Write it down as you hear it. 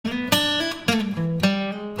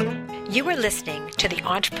You are listening to the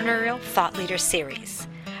Entrepreneurial Thought Leader Series,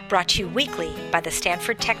 brought to you weekly by the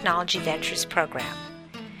Stanford Technology Ventures program.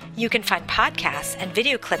 You can find podcasts and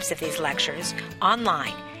video clips of these lectures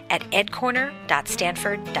online at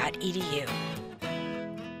edcorner.stanford.edu.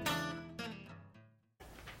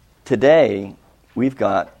 Today, we've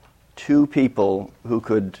got two people who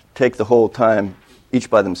could take the whole time each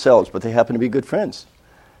by themselves, but they happen to be good friends.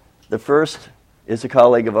 The first is a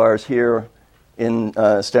colleague of ours here in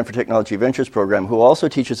Stanford Technology Ventures program who also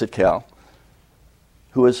teaches at Cal,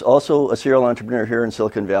 who is also a serial entrepreneur here in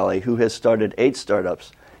Silicon Valley, who has started 8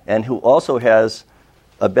 startups, and who also has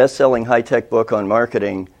a best-selling high-tech book on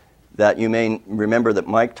marketing that you may remember that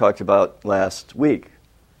Mike talked about last week.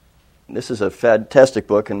 This is a fantastic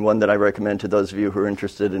book and one that I recommend to those of you who are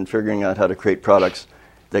interested in figuring out how to create products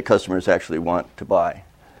that customers actually want to buy.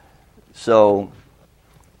 So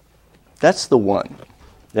that's the one.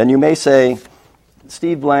 And you may say,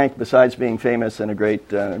 Steve Blank, besides being famous and a great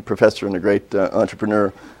professor and a great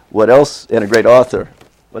entrepreneur, what else, and a great author,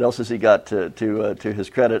 what else has he got to his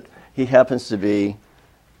credit? He happens to be,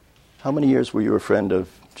 how many years were you a friend of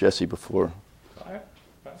Jesse before?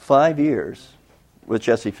 5 years with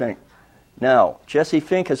Jesse Fink. Now, Jesse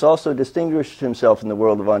Fink has also distinguished himself in the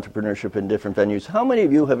world of entrepreneurship in different venues. How many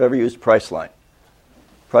of you have ever used Priceline?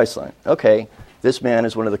 Priceline. Okay, this man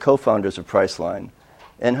is one of the co-founders of Priceline.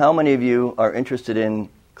 And how many of you are interested in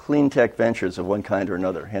clean tech ventures of one kind or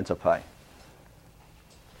another? Hands up high.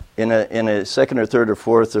 In a second or third or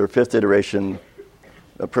fourth or fifth iteration,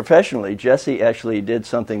 professionally, Jesse actually did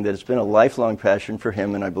something that has been a lifelong passion for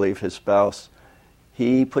him and I believe his spouse.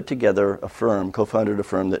 He put together a firm, co-founded a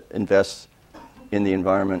firm that invests in the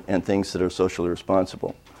environment and things that are socially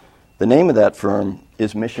responsible. The name of that firm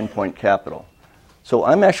is MissionPoint Capital. So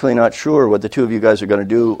I'm actually not sure what the two of you guys are going to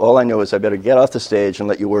do. All I know is I better get off the stage and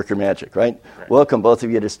let you work your magic, right? Welcome, both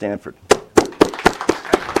of you, to Stanford.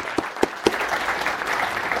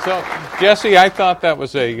 So, Jesse, I thought that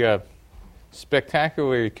was a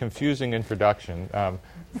spectacularly confusing introduction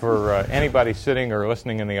for anybody sitting or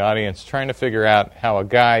listening in the audience trying to figure out how a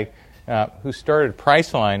guy who started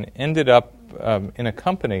Priceline ended up in a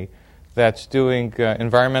company that's doing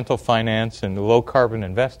environmental finance and low-carbon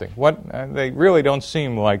investing. They really don't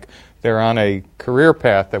seem like they're on a career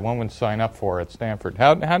path that one would sign up for at Stanford.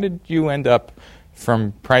 How did you end up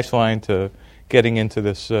from Priceline to getting into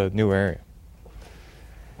this new area?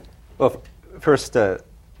 Well, first, let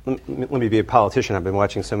me be a politician. I've been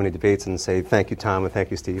watching so many debates and say thank you, Tom, and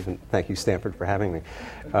thank you, Steve, and thank you, Stanford, for having me.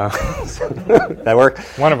 That work?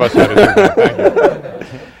 One of us had to do that.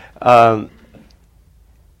 Thank you.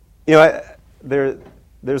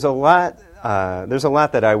 There's a lot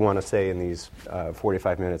that I want to say in these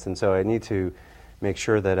 45 minutes, and so I need to make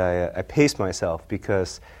sure that I pace myself,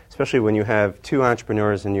 because especially when you have two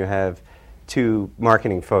entrepreneurs and you have two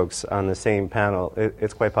marketing folks on the same panel,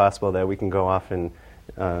 it's quite possible that we can go off in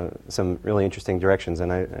some really interesting directions,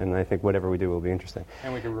 and I think whatever we do will be interesting.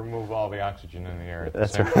 And we can remove all the oxygen in the air at the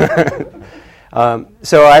That's same right. time.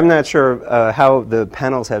 So I'm not sure how the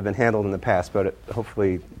panels have been handled in the past, but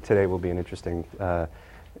hopefully today will be an interesting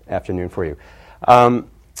afternoon for you.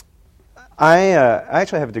 I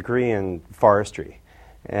actually have a degree in forestry.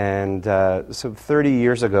 And so 30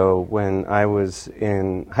 years ago, when I was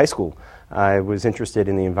in high school, I was interested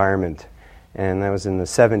in the environment. And that was in the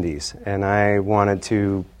 70s. And I wanted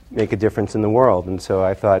to make a difference in the world. And so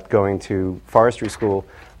I thought going to forestry school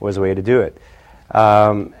was a way to do it.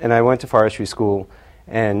 And I went to forestry school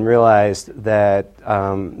and realized that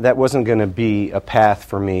that wasn't going to be a path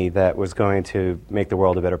for me that was going to make the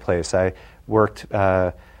world a better place. I worked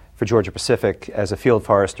for Georgia Pacific as a field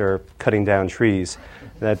forester, cutting down trees.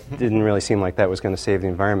 That didn't really seem like that was going to save the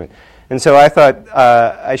environment. And so I thought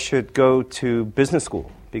I should go to business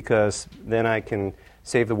school, because then I can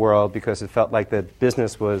save the world, because it felt like that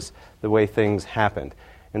business was the way things happened.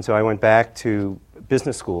 And so I went back to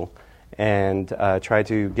business school and tried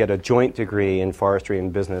to get a joint degree in forestry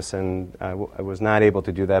and business, and I was not able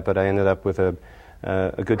to do that, but I ended up with a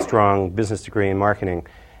good, strong business degree in marketing,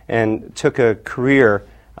 and took a career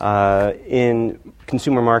in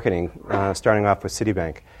consumer marketing, starting off with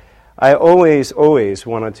Citibank. I always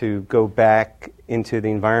wanted to go back into the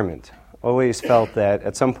environment. Always felt that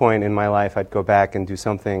at some point in my life I'd go back and do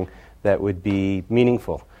something that would be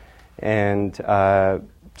meaningful, and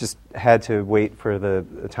just had to wait for the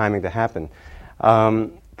timing to happen.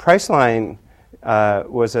 Priceline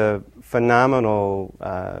was a phenomenal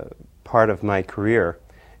part of my career,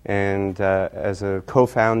 and as a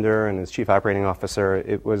co-founder and as chief operating officer,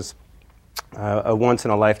 it was a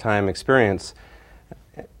once-in-a-lifetime experience.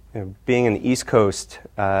 Being in the East Coast,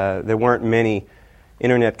 there weren't many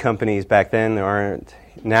internet companies back then. There aren't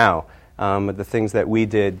now. But the things that we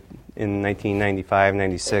did in 1995,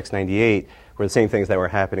 96, 98 were the same things that were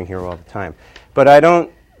happening here all the time. But I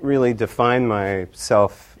don't really define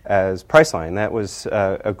myself as Priceline. That was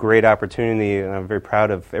a great opportunity, and I'm very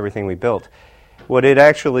proud of everything we built.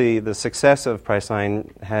 The success of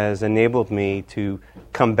Priceline has enabled me to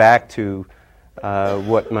come back to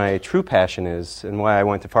what my true passion is and why I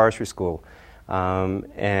went to forestry school.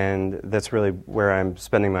 And that's really where I'm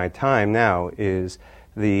spending my time now, is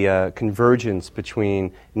the convergence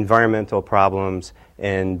between environmental problems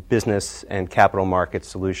and business and capital market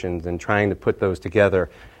solutions, and trying to put those together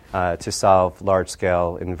to solve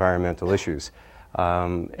large-scale environmental issues.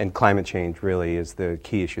 And climate change really is the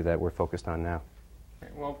key issue that we're focused on now.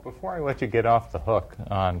 Well, before I let you get off the hook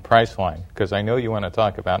on Priceline, because I know you want to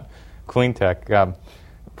talk about clean tech,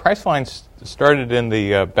 Priceline started in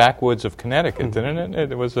the backwoods of Connecticut, didn't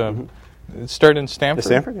it? It was it started in Stamford.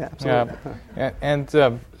 Stanford, yeah, absolutely. And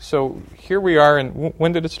so here we are. And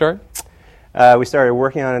when did it start? We started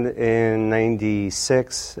working on it in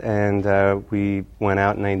 '96, and we went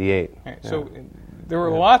out in '98. Right, so there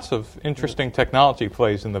were lots of interesting technology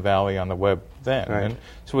plays in the Valley on the web then. Right. And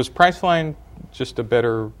so was Priceline just a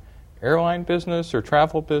better airline business or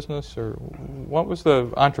travel business, or what was the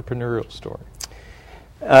entrepreneurial story?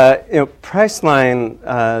 Priceline,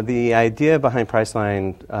 the idea behind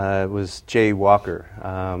Priceline was Jay Walker,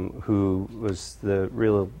 who was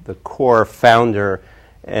the core founder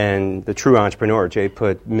and the true entrepreneur. Jay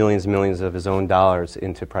put millions and millions of his own dollars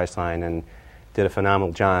into Priceline and did a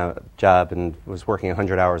phenomenal job and was working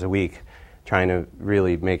 100 hours a week trying to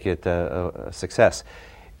really make it a success.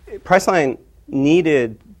 Priceline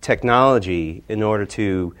needed technology in order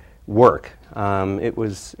to work.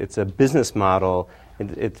 It's a business model.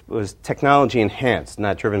 It was technology enhanced,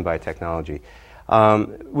 not driven by technology.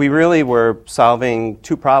 We really were solving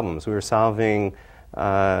two problems. We were solving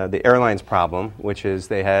the airlines problem, which is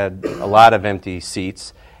they had a lot of empty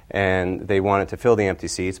seats, and they wanted to fill the empty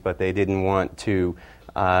seats, but they didn't want to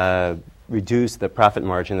reduce the profit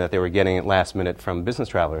margin that they were getting at last minute from business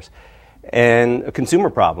travelers. And a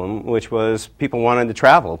consumer problem, which was people wanted to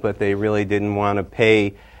travel, but they really didn't want to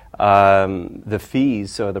pay the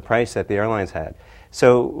fees or the price that the airlines had.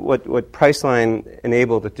 So what Priceline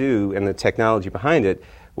enabled to do, and the technology behind it,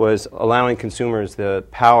 was allowing consumers the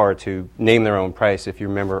power to name their own price. If you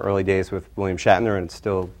remember early days with William Shatner, and it's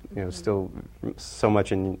still so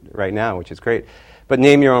much in right now, which is great. But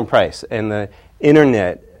name your own price, and the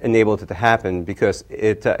internet enabled it to happen because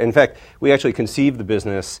it. In fact, we actually conceived the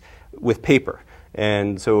business with paper,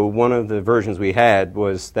 and so one of the versions we had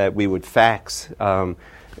was that we would fax.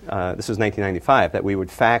 This was 1995, that we would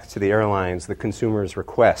fax to the airlines the consumer's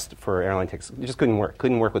request for airline tickets. It just couldn't work.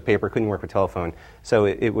 Couldn't work with paper, couldn't work with telephone. So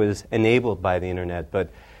it was enabled by the internet. But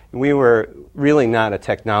we were really not a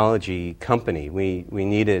technology company. We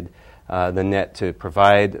needed the net to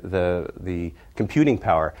provide the computing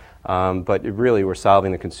power. But it really were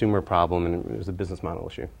solving the consumer problem, and it was a business model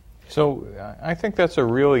issue. So I think that's a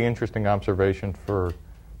really interesting observation for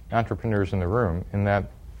entrepreneurs in the room, in that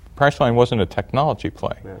Priceline wasn't a technology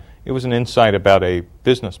play. Yeah. It was an insight about a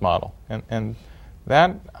business model. And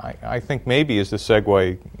that, I think, maybe is the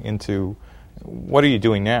segue into what are you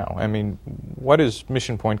doing now? I mean, what is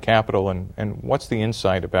MissionPoint Capital, and what's the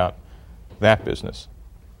insight about that business?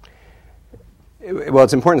 Well,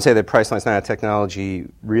 it's important to say that Priceline's not a technology,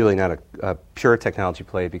 really not a pure technology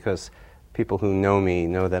play, because people who know me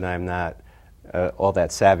know that I'm not all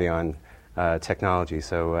that savvy on technology.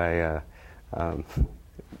 So I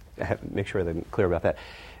make sure that I'm clear about that.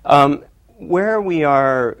 Where we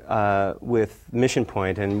are with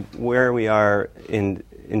MissionPoint and where we are in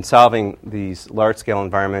solving these large-scale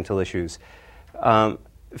environmental issues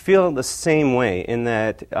feel the same way, in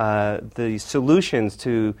that the solutions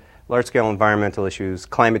to large-scale environmental issues,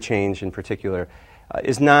 climate change in particular,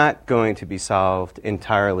 is not going to be solved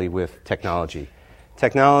entirely with technology.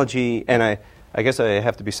 Technology, and I guess I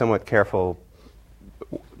have to be somewhat careful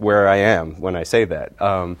where I am when I say that.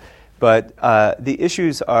 But the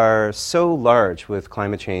issues are so large with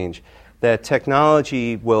climate change that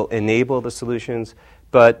technology will enable the solutions,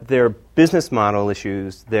 but there are business model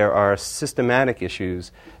issues, there are systematic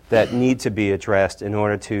issues that need to be addressed in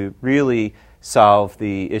order to really solve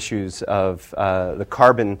the issues of the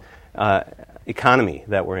carbon economy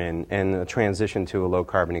that we're in and the transition to a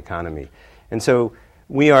low-carbon economy. And so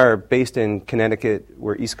we are based in Connecticut,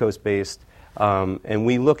 we're East Coast based, and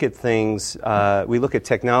we look at things, we look at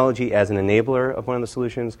technology as an enabler of one of the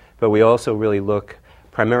solutions, but we also really look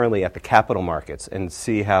primarily at the capital markets and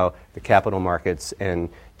see how the capital markets and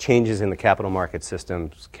changes in the capital market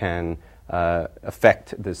systems can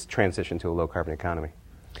affect this transition to a low-carbon economy.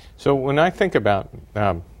 So when I think about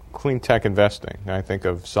clean tech investing, I think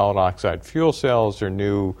of solid oxide fuel cells or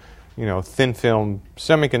new, thin film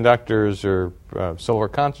semiconductors or solar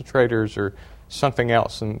concentrators or something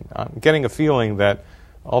else, and I'm getting a feeling that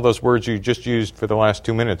all those words you just used for the last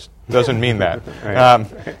 2 minutes doesn't mean that.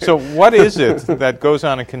 Right. So what is it that goes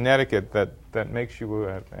on in Connecticut that makes you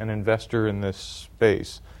an investor in this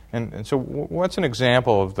space? And so what's an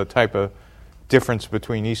example of the type of difference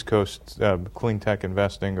between East Coast clean tech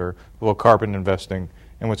investing or low carbon investing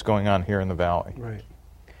and what's going on here in the Valley? Right.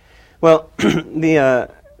 Well,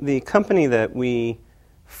 the company that we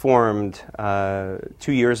formed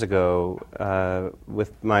 2 years ago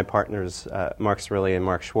with my partners, Mark Cirilli and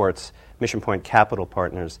Mark Schwartz, MissionPoint Capital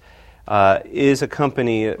Partners, is a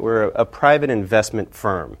company, we're a private investment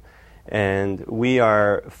firm, and we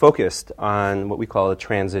are focused on what we call a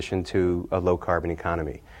transition to a low-carbon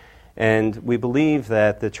economy. And we believe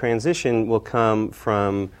that the transition will come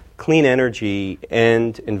from clean energy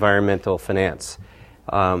and environmental finance.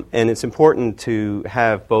 And it's important to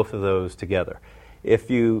have both of those together.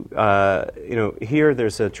 If you, here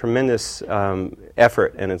there's a tremendous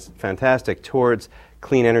effort, and it's fantastic, towards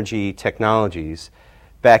clean energy technologies.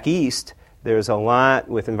 Back east, there's a lot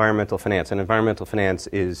with environmental finance, and environmental finance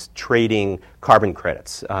is trading carbon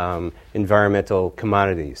credits, environmental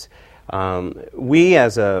commodities. We,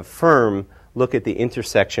 as a firm, look at the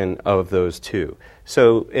intersection of those two.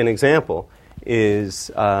 So an example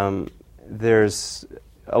is there's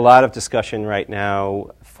a lot of discussion right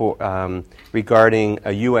now regarding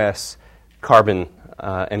a U.S. carbon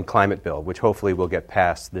and climate bill, which hopefully will get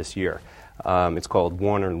passed this year. It's called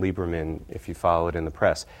Warner-Lieberman, if you follow it in the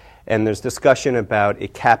press. And there's discussion about a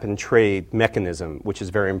cap-and-trade mechanism, which is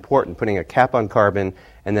very important, putting a cap on carbon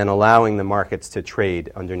and then allowing the markets to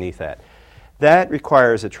trade underneath that. That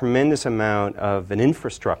requires a tremendous amount of an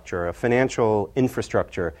infrastructure, a financial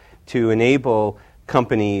infrastructure, to enable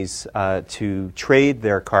companies to trade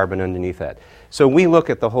their carbon underneath that. So we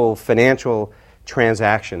look at the whole financial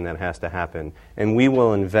transaction that has to happen, and we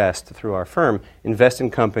will invest through our firm, invest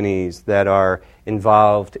in companies that are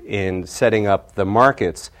involved in setting up the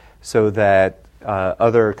markets so that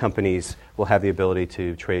other companies will have the ability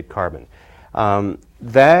to trade carbon.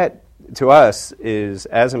 That, to us, is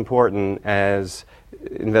as important as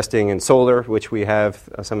investing in solar, which we have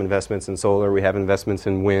some investments in solar. We have investments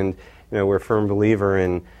in wind. We're a firm believer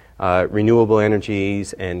in renewable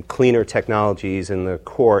energies and cleaner technologies in the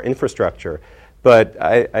core infrastructure. But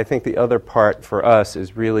I think the other part for us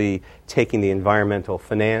is really taking the environmental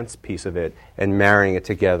finance piece of it and marrying it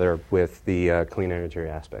together with the clean energy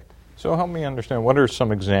aspect. So help me understand, what are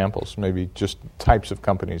some examples, maybe just types of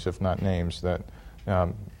companies, if not names, that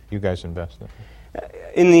you guys invest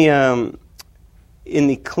in? In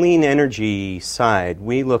the clean energy side,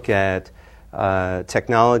 we look at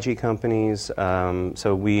technology companies.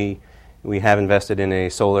 So we have invested in a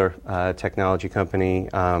solar technology company,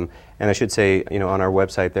 and I should say, on our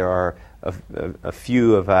website there are a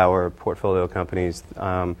few of our portfolio companies.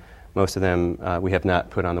 Most of them we have not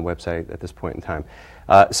put on the website at this point in time.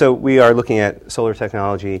 So we are looking at solar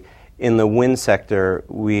technology. In the wind sector,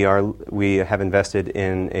 we have invested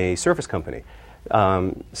in a service company.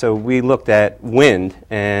 So we looked at wind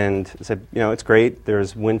and said, it's great.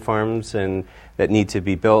 There's wind farms that need to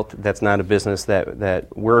be built. That's not a business that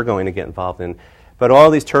we're going to get involved in. But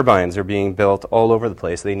all these turbines are being built all over the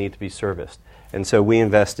place. They need to be serviced. And so we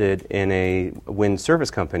invested in a wind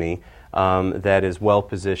service company that is well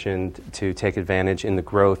positioned to take advantage in the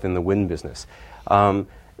growth in the wind business.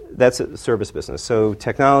 That's a service business. So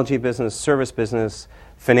technology business, service business,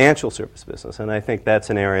 financial service business. And I think that's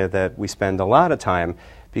an area that we spend a lot of time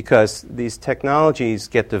because these technologies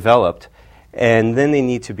get developed and then they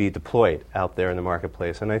need to be deployed out there in the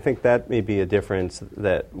marketplace. And I think that may be a difference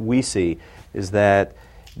that we see, is that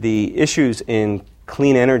the issues in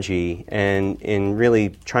clean energy and in really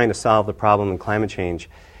trying to solve the problem in climate change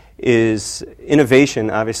is innovation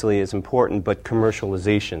obviously is important, but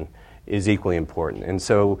commercialization is equally important. And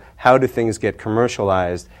so how do things get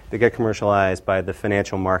commercialized? They get commercialized by the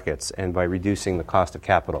financial markets and by reducing the cost of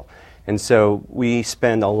capital. And so we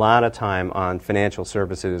spend a lot of time on financial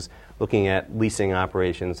services, looking at leasing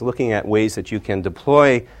operations, looking at ways that you can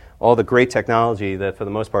deploy all the great technology that for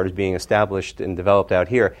the most part is being established and developed out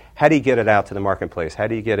here. How do you get it out to the marketplace? How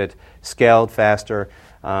do you get it scaled faster?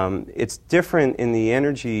 It's different in the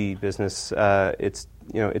energy business. It's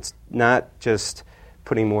not just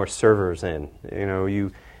putting more servers in.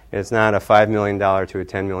 It's not a $5 million to a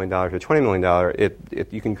 $10 million to a $20 million.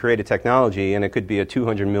 You can create a technology, and it could be a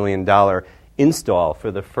 $200 million install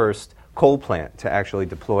for the first coal plant to actually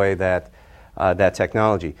deploy that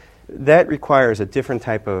technology. That requires a different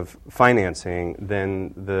type of financing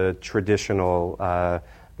than the traditional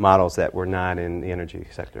models that were not in the energy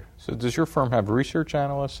sector. So does your firm have research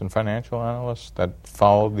analysts and financial analysts that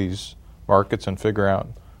follow these markets and figure out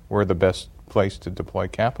where the best place to deploy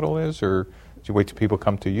capital is, or do you wait till people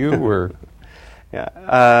come to you? Or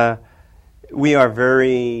Yeah, we are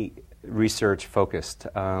very research focused.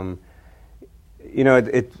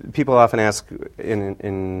 People often ask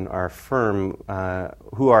in our firm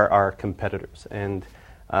who are our competitors, and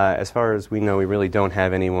as far as we know, we really don't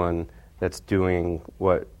have anyone that's doing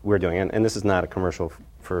what we're doing. And this is not a commercial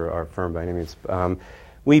for our firm by any means.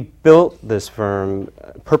 We built this firm,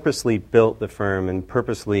 purposely built the firm, and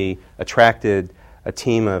purposely attracted a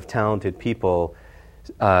team of talented people,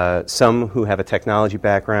 some who have a technology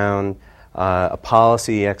background, a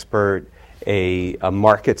policy expert, a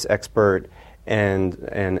markets expert, and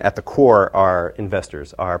at the core are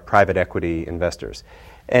investors, are private equity investors.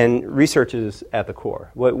 And research is at the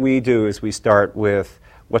core. What we do is we start with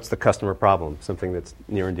what's the customer problem, something that's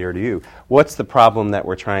near and dear to you. What's the problem that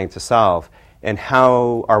we're trying to solve, and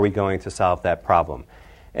how are we going to solve that problem?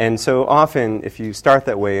 And so often, if you start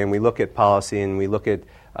that way and we look at policy and we look at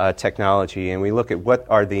technology and we look at what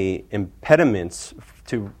are the impediments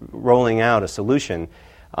to rolling out a solution,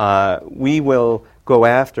 we'll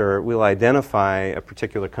identify a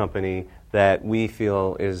particular company that we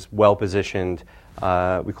feel is well-positioned.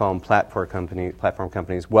 We call them platform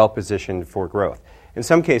companies, well-positioned for growth. In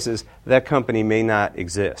some cases, that company may not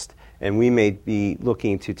exist, and we may be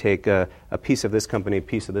looking to take a piece of this company, a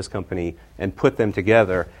piece of this company, and put them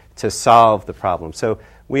together to solve the problem. So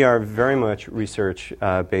we are very much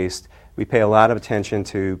research-based. We pay a lot of attention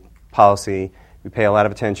to policy. We pay a lot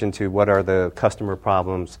of attention to what are the customer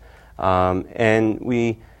problems. And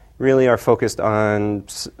we really are focused on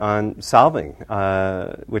solving,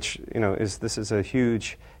 which this is a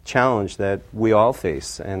huge challenge that we all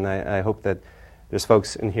face. And I hope that there's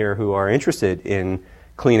folks in here who are interested in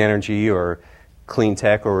clean energy or clean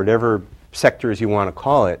tech or whatever sectors you want to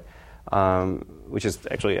call it, which is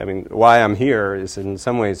actually, why I'm here is in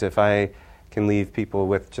some ways if I can leave people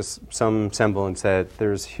with just some semblance that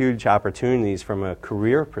there's huge opportunities from a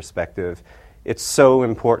career perspective. It's so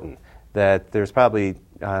important that there's probably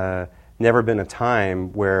never been a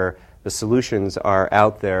time where the solutions are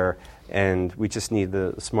out there and we just need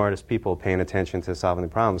the smartest people paying attention to solving the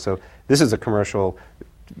problem. So this is a commercial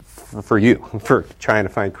for you, for trying to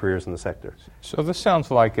find careers in the sector. So this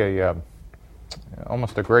sounds like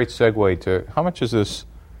almost a great segue to how much is this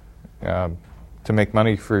to make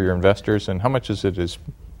money for your investors, and how much is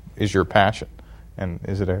your passion? And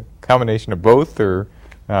is it a combination of both, or?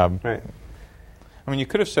 Right. You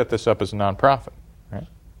could have set this up as a nonprofit, right?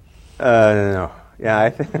 No. Yeah, I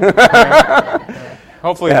think.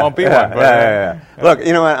 Hopefully, it won't be one. But, yeah. Look,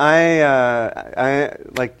 you know what? I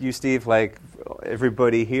like you, Steve. Like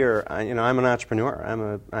everybody here, I'm an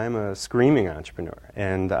entrepreneur. I'm a screaming entrepreneur,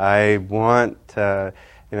 and I want.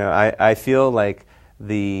 I feel like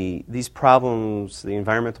these problems, the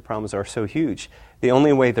environmental problems, are so huge. The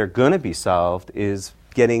only way they're going to be solved is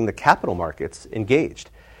getting the capital markets engaged.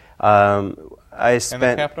 And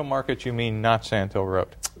the capital markets, you mean not Sand Hill Road?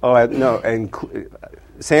 Oh, no. And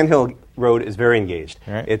Sand Hill Road is very engaged.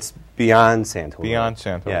 Right. It's beyond Sand Hill Road. Beyond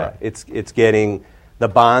Sand Hill Road. It's getting the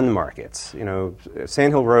bond markets.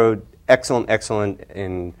 Sand Hill Road, excellent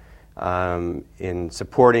in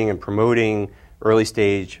supporting and promoting early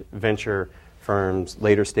stage venture firms,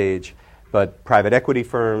 later stage, but private equity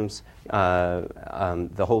firms,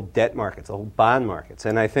 the whole debt markets, the whole bond markets.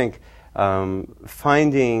 And I think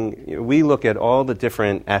we look at all the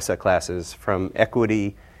different asset classes from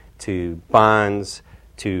equity to bonds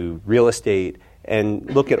to real estate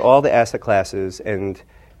and look at all the asset classes and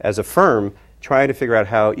as a firm try to figure out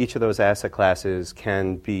how each of those asset classes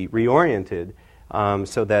can be reoriented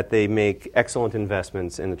so that they make excellent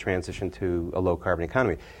investments in the transition to a low carbon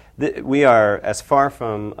economy. We are as far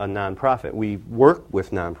from a nonprofit. We work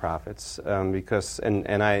with nonprofits because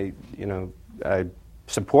I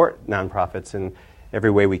support nonprofits in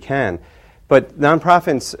every way we can. But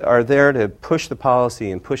nonprofits are there to push the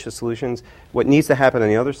policy and push the solutions. What needs to happen on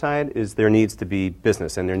the other side is there needs to be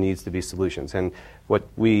business and there needs to be solutions. And what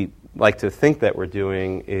we like to think that we're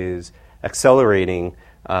doing is accelerating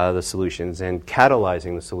the solutions and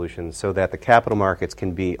catalyzing the solutions so that the capital markets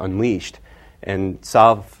can be unleashed and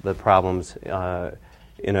solve the problems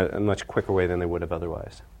in a much quicker way than they would have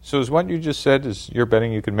otherwise. So is what you just said, is you're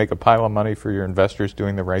betting you could make a pile of money for your investors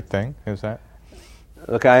doing the right thing? Is that?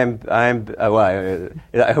 Look,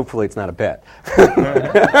 hopefully it's not a bet.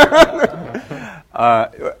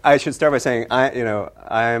 I should start by saying I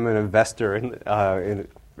am an investor, in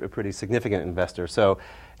a pretty significant investor. So,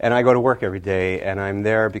 and I go to work every day, and I'm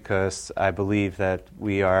there because I believe that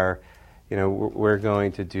we are, we're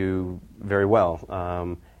going to do very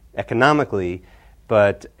well economically,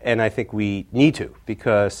 and I think we need to,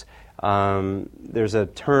 because there's a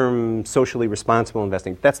term, socially responsible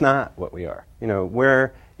investing. That's not what we are.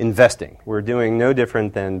 We're investing. We're doing no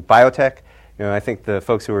different than biotech. I think the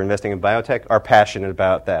folks who are investing in biotech are passionate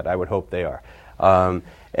about that. I would hope they are.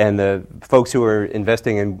 And the folks who are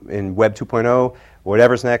investing in Web 2.0,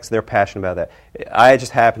 whatever's next, they're passionate about that. I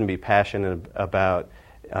just happen to be passionate about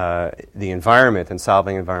the environment and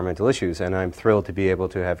solving environmental issues, and I'm thrilled to be able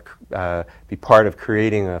to be part of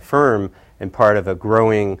creating a firm and part of a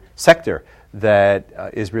growing sector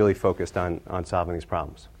that is really focused on solving these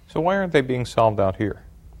problems. So why aren't they being solved out here?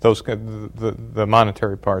 The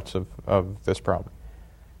monetary parts of this problem.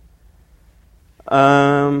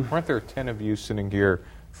 Weren't there 10 of you sitting here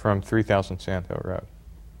from 3000 Sandhill Road?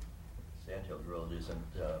 Sandhill Road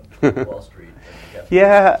isn't Wall Street.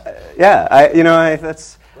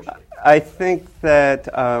 I think that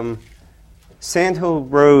Sandhill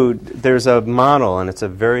Road, there's a model, and it's a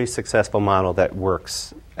very successful model that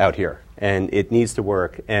works out here, and it needs to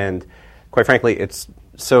work. And quite frankly, it's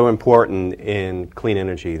so important in clean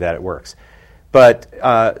energy that it works. But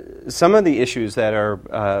some of the issues that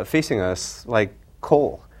are facing us, like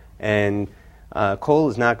coal, and coal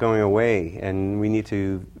is not going away, and we need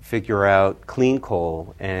to figure out clean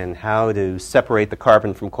coal and how to separate the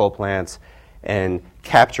carbon from coal plants and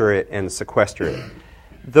capture it and sequester it.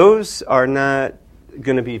 Those are not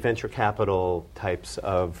going to be venture capital types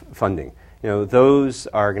of funding. Those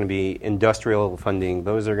are going to be industrial funding.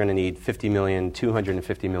 Those are going to need $50 million,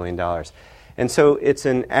 $250 million. And so it's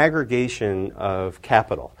an aggregation of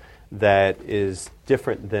capital that is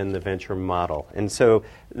different than the venture model. And so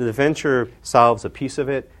the venture solves a piece of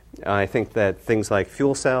it. I think that things like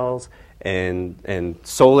fuel cells and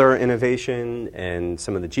solar innovation and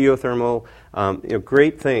some of the geothermal,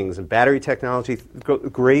 great things, and battery technology,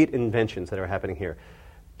 great inventions that are happening here.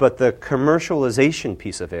 But the commercialization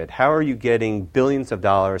piece of it, how are you getting billions of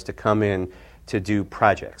dollars to come in to do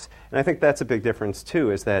projects? And I think that's a big difference,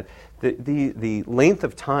 too, is that the length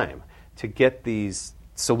of time to get these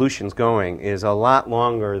solutions going is a lot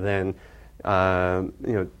longer than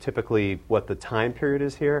typically what the time period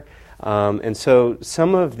is here. And so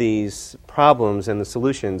some of these problems and the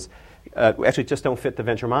solutions actually just don't fit the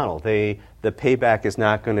venture model. The payback is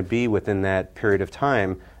not going to be within that period of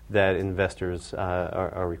time that investors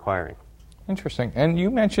are requiring. Interesting. And you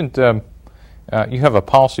mentioned you have a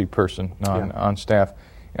policy person on staff.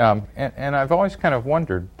 And I've always kind of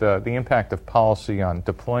wondered the impact of policy on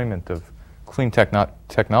deployment of clean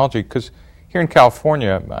technology, because here in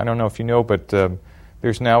California, I don't know if you know, but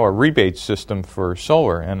there's now a rebate system for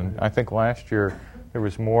solar, and I think last year there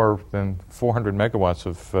was more than 400 megawatts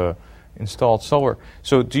of installed solar.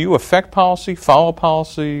 So do you affect policy, follow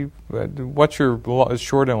policy? What's your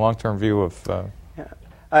short and long-term view of...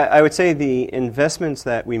 I would say the investments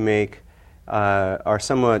that we make are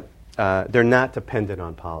somewhat, they're not dependent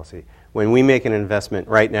on policy. When we make an investment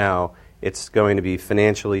right now, it's going to be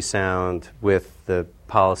financially sound with the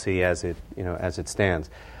policy as it stands.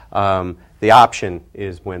 The option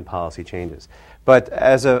is when policy changes. But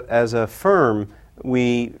as a firm,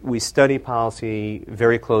 we study policy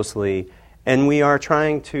very closely, and we are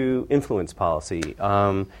trying to influence policy.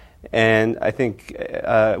 And I think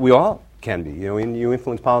we all can be. You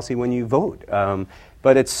influence policy when you vote.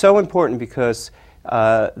 But it's so important because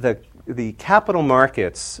the capital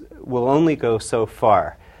markets will only go so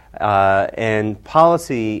far. And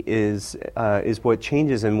policy is what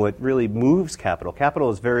changes and what really moves capital.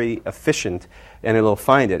 Capital is very efficient, and it'll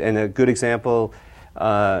find it. And a good example,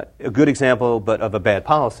 but of a bad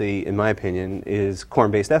policy, in my opinion, is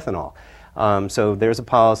corn-based ethanol. So there's a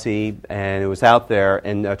policy, and it was out there,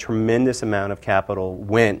 and a tremendous amount of capital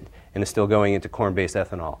went and is still going into corn-based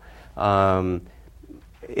ethanol.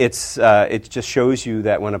 It just shows you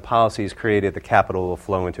that when a policy is created, the capital will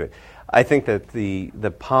flow into it. I think that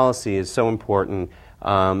the policy is so important,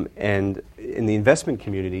 and in the investment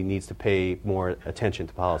community needs to pay more attention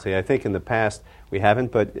to policy. I think in the past we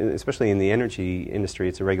haven't, but especially in the energy industry,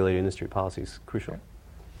 it's a regulated industry. Policy is crucial.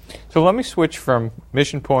 So let me switch from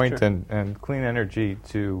MissionPoint Sure. and clean energy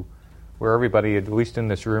to where everybody, at least in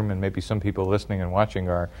this room, and maybe some people listening and watching,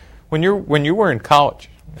 are. When you were in college,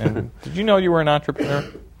 and did you know you were an entrepreneur?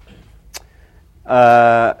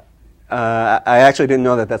 I actually didn't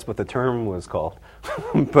know that that's what the term was called.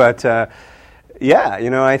 But I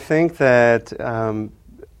think that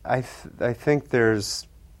I think there's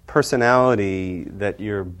personality that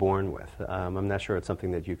you're born with. I'm not sure it's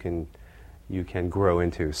something that you can grow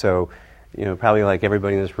into. So, probably like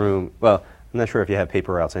everybody in this room. Well, I'm not sure if you have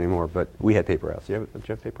paper routes anymore, but we had paper routes. Did you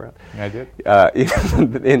have paper route? I did.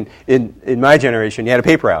 In my generation, you had a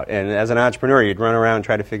paper route, and as an entrepreneur, you'd run around and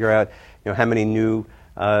try to figure out how many new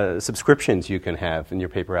subscriptions you can have in your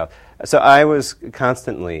paper route. So I was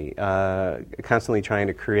constantly trying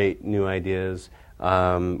to create new ideas,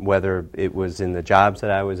 whether it was in the jobs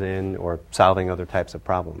that I was in or solving other types of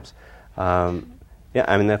problems.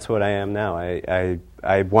 That's what I am now.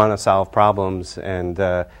 I want to solve problems, and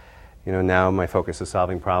now my focus is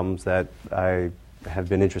solving problems that I have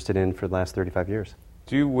been interested in for the last 35 years.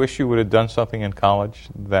 Do you wish you would have done something in college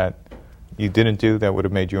that you didn't do that would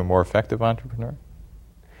have made you a more effective entrepreneur?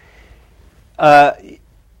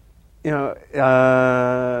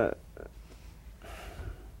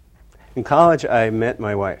 In college, I met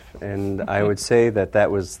my wife, and I would say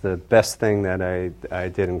that was the best thing that I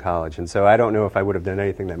did in college. And so I don't know if I would have done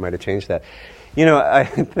anything that might have changed that. I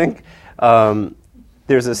think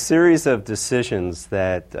there's a series of decisions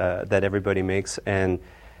that everybody makes, and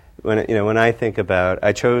when I think about,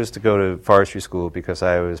 I chose to go to forestry school because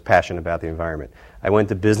I was passionate about the environment. I went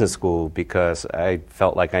to business school because I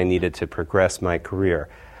felt like I needed to progress my career.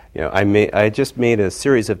 I just made a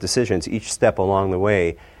series of decisions each step along the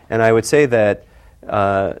way, and I would say that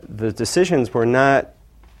the decisions were not.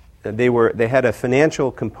 They had a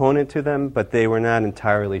financial component to them, but they were not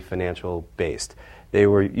entirely financial based. They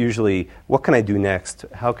were usually, what can I do next?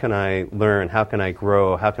 How can I learn? How can I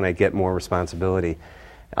grow? How can I get more responsibility?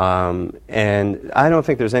 And I don't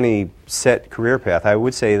think there's any set career path. I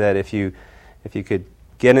would say that if you could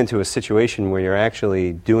get into a situation where you're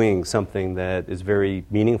actually doing something that is very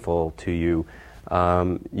meaningful to you,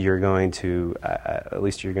 you're going to, at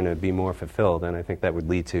least you're going to be more fulfilled, and I think that would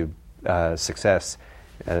lead to success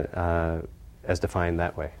as defined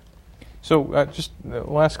that way. So just the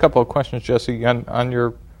last couple of questions, Jesse. On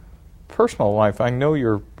your personal life, I know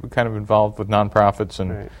you're kind of involved with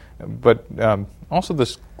nonprofits, but also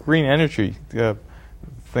this green energy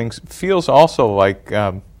things feels also like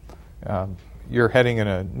you're heading in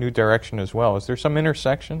a new direction as well. Is there some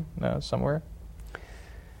intersection somewhere?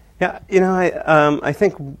 Yeah, I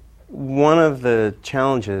think one of the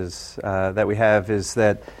challenges that we have is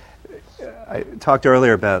that I talked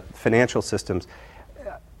earlier about financial systems.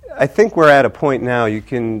 I think we're at a point now, you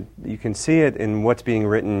can see it in what's being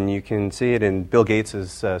written, you can see it in Bill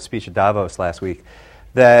Gates' speech at Davos last week,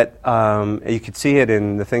 that you could see it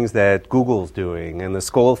in the things that Google's doing and the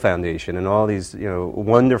Skoll Foundation and all these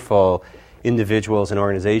wonderful individuals and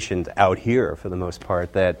organizations out here, for the most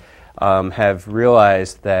part, that have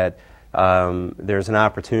realized that there's an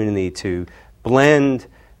opportunity to blend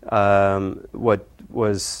what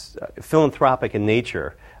was philanthropic in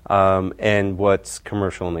nature and what's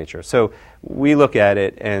commercial in nature. So we look at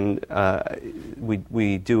it, and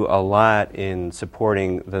we do a lot in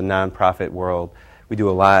supporting the nonprofit world. We do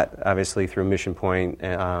a lot, obviously, through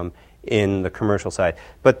MissionPoint in the commercial side.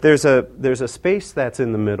 But there's a space that's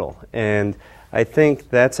in the middle, and I think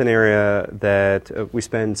that's an area that we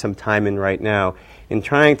spend some time in right now in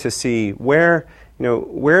trying to see where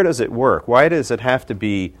does it work? Why does it have to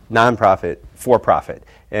be nonprofit, for profit?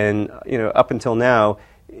 And up until now,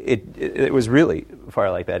 it was really far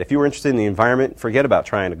like that. If you were interested in the environment, forget about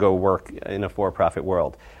trying to go work in a for-profit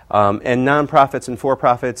world. And nonprofits and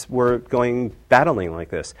for-profits were battling like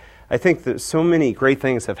this. I think that so many great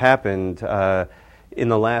things have happened in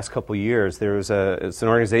the last couple of years. It's an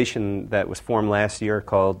organization that was formed last year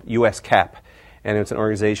called US CAP. And it's an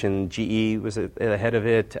organization, GE was at the head of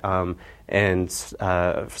it, and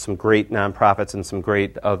some great nonprofits and some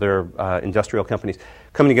great other industrial companies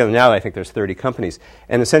coming together. Now I think there's 30 companies.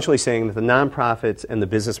 And essentially saying that the nonprofits and the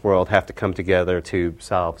business world have to come together to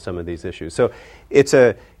solve some of these issues. So it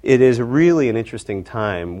is really an interesting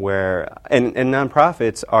time where, and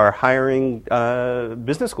nonprofits are hiring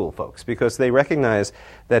business school folks because they recognize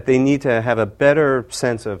that they need to have a better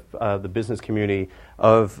sense of the business community,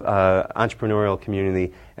 of entrepreneurial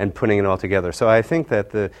community, and putting it all together. So I think that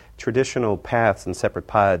the traditional paths and separate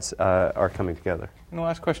pods are coming together. And the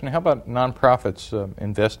last question, how about nonprofits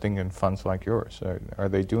investing in funds like yours? Are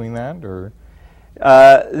they doing that, or?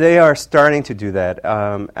 They are starting to do that.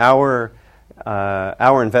 Our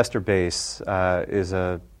investor base is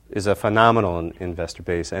a phenomenal investor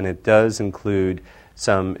base, and it does include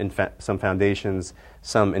some foundations,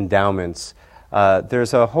 some endowments.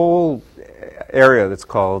 There's a whole area that's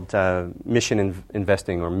called mission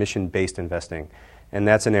investing or mission-based investing, and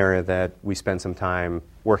that's an area that we spend some time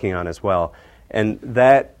working on as well. And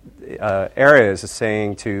that area is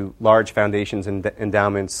saying to large foundations and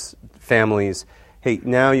endowments, families, hey,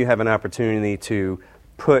 now you have an opportunity to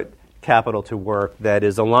put capital to work that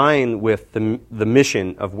is aligned with the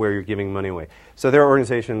mission of where you're giving money away. So there are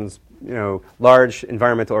organizations, large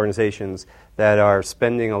environmental organizations that are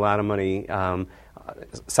spending a lot of money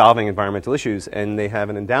solving environmental issues, and they have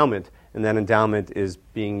an endowment, and that endowment is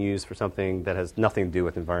being used for something that has nothing to do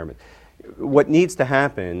with environment. What needs to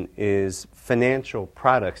happen is financial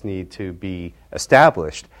products need to be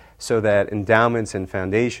established so that endowments and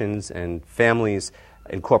foundations and families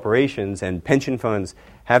and corporations and pension funds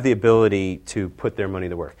have the ability to put their money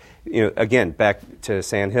to work. Again, back to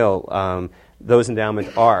Sand Hill, those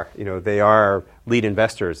endowments are, they are lead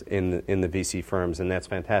investors in the VC firms, and that's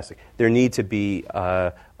fantastic. There need to be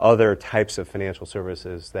other types of financial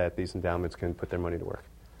services that these endowments can put their money to work.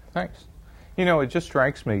 Thanks. It just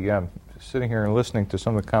strikes me, sitting here and listening to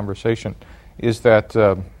some of the conversation, is that,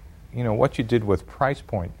 what you did with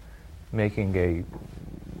PricePoint, making a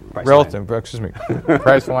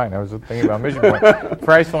Priceline. I was thinking about MissionPoint.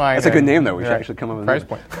 Priceline. That's a good name, though. We should actually come up with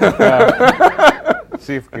PricePoint.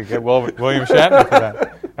 See if we can get William Shatner for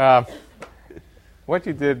that. What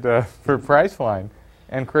you did for Priceline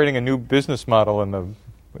and creating a new business model in the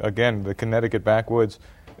Connecticut backwoods,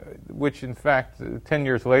 which in fact 10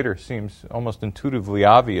 years later seems almost intuitively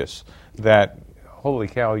obvious that, holy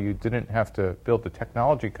cow, you didn't have to build a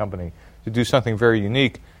technology company to do something very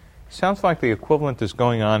unique. Sounds like the equivalent is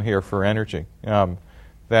going on here for energy,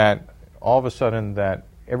 that all of a sudden that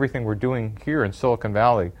everything we're doing here in Silicon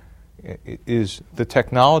Valley is the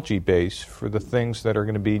technology base for the things that are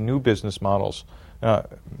going to be new business models,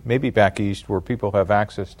 maybe back east where people have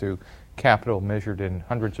access to capital measured in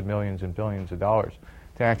hundreds of millions and billions of dollars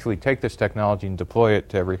to actually take this technology and deploy it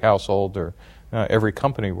to every household or every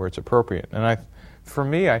company where it's appropriate. And for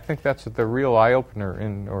me, I think that's the real eye-opener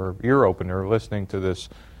or ear-opener listening to this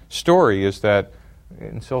story, is that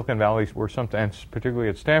in Silicon Valley, we're sometimes, particularly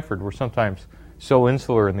at Stanford, we're sometimes so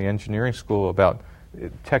insular in the engineering school about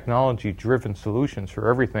technology-driven solutions for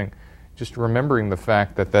everything, just remembering the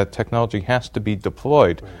fact that that technology has to be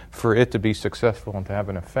deployed for it to be successful and to have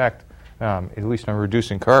an effect, at least on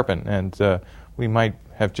reducing carbon. And we might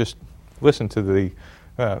have just listened to the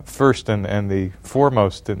first and the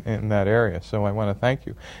foremost in that area. So I want to thank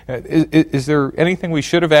you. Is there anything we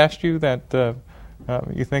should have asked you that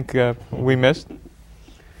you think we missed?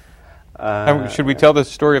 Should we tell the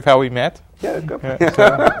story of how we met? Yeah, go for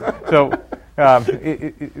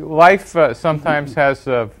it. Life sometimes has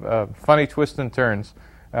funny twists and turns.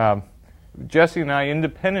 Jesse and I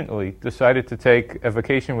independently decided to take a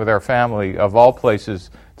vacation with our family, of all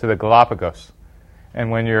places, to the Galapagos. And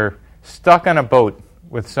when you're stuck on a boat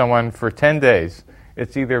with someone for 10 days,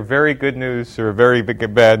 it's either very good news or very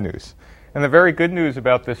bad news. And the very good news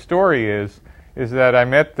about this story is that I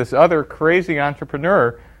met this other crazy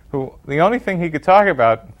entrepreneur who the only thing he could talk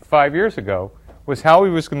about 5 years ago was how he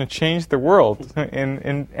was going to change the world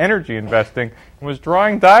in energy investing, and was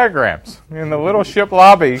drawing diagrams in the little ship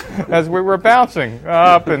lobby as we were bouncing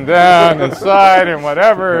up and down and side and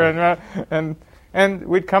whatever. And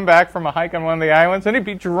we'd come back from a hike on one of the islands, and he'd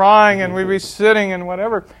be drawing, and we'd be sitting and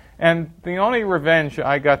whatever. And the only revenge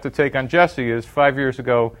I got to take on Jesse is 5 years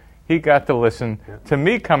ago, he got to listen to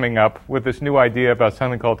me coming up with this new idea about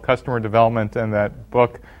something called customer development and that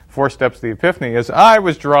book, 4 Steps to the Epiphany, as I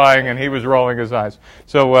was drawing and he was rolling his eyes.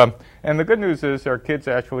 So, and the good news is our kids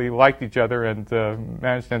actually liked each other and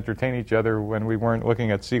managed to entertain each other when we weren't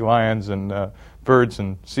looking at sea lions and birds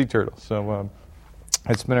and sea turtles. So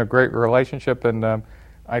it's been a great relationship, and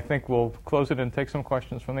I think we'll close it and take some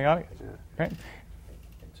questions from the audience. Yeah. Okay?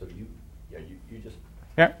 So you just...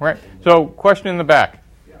 Yeah, right. So question in the back.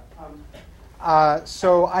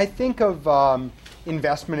 So I think of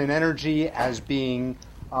investment in energy as being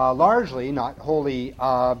largely, not wholly,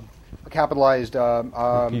 capitalized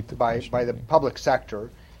by the public sector.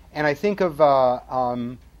 And I think of,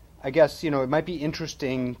 I guess, it might be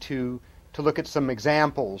interesting to look at some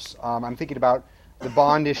examples. I'm thinking about the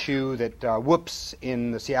bond issue that Whoops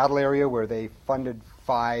in the Seattle area, where they funded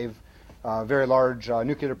 5 very large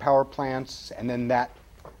nuclear power plants, and then that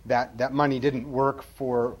money didn't work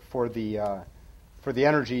for the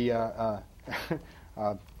energy, the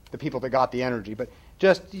people that got the energy. But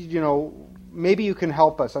just, maybe you can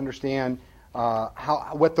help us understand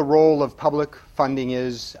what the role of public funding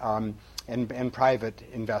is and private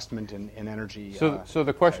investment in energy. So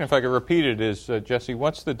the question, if I could repeat it, is, Jesse,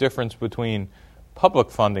 what's the difference between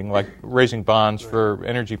public funding, like raising bonds for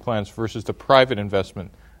energy plants, versus the private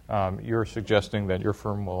investment you're suggesting that your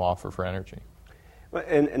firm will offer for energy? Well,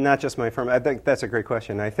 and not just my firm. I think that's a great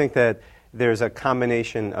question. I think that there's a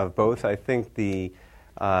combination of both. I think the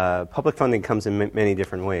public funding comes in many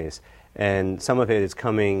different ways, and some of it is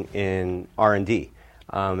coming in R&D,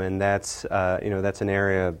 and that's that's an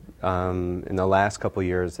area in the last couple of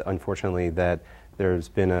years, unfortunately, that there's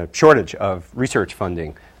been a shortage of research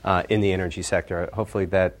funding in the energy sector. Hopefully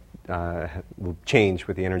that will change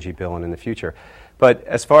with the energy bill and in the future. But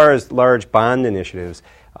as far as large bond initiatives,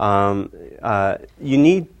 you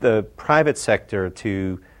need the private sector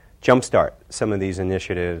to jumpstart some of these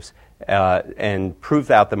initiatives and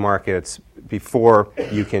prove out the markets before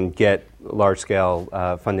you can get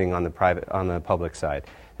large-scale funding on the public side.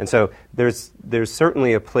 And so there's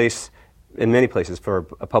certainly a place in many places for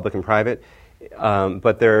a public and private,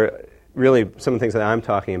 but there really some of the things that I'm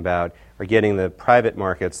talking about are getting the private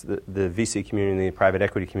markets, the VC community, the private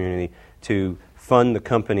equity community, to fund the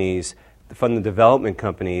companies, fund the development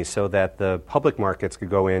companies, so that the public markets could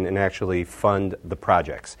go in and actually fund the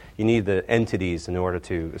projects. You need the entities in order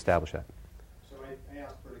to establish that. So I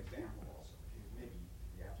asked for an example also. Maybe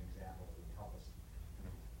you have an example that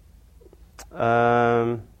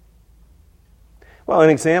would help us. Well, an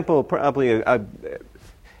example probably an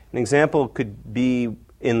example could be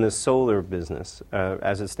in the solar business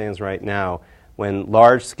as it stands right now, when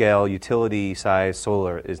large-scale utility-size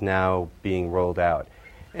solar is now being rolled out,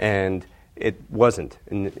 and it wasn't.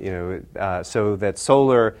 And, so that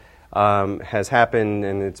solar has happened,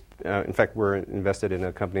 and it's in fact we're invested in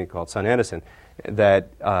a company called SunEdison that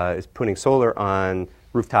is putting solar on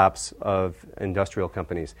rooftops of industrial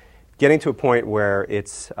companies. Getting to a point where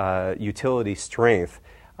it's utility strength,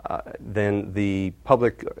 then the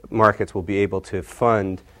public markets will be able to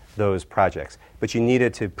fund those projects. But you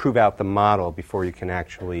needed to prove out the model before you can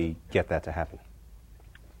actually get that to happen.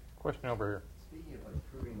 Question over here. Speaking of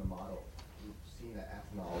improving the model, we've seen that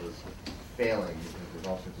ethanol is failing because there's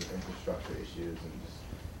all sorts of infrastructure issues and just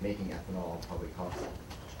making ethanol probably costs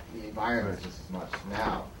the environment just as much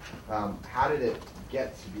now. How did it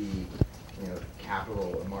get to be,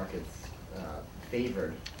 capital markets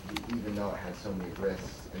favored, even though it had so many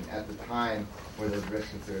risks? And at the time, were those risks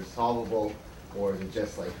considered solvable, or is it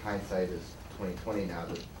just like hindsight is 2020 now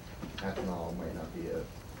that ethanol might not be a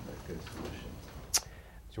good solution? Do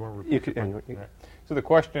you want to repeat? Right. So the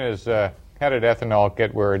question is, how did ethanol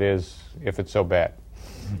get where it is if it's so bad?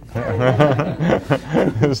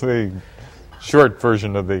 Is the short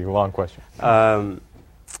version of the long question.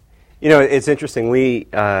 It's interesting. We,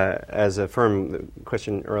 as a firm, the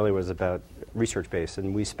question earlier was about research-based,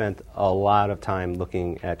 and we spent a lot of time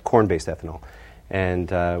looking at corn-based ethanol.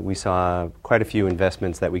 And we saw quite a few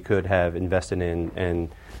investments that we could have invested in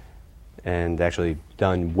and actually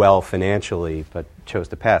done well financially, but chose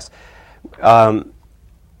to pass.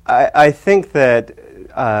 I think that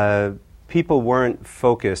people weren't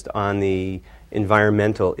focused on the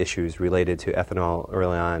environmental issues related to ethanol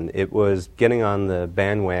early on. It was getting on the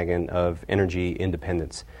bandwagon of energy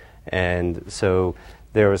independence. And so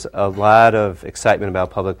there was a lot of excitement about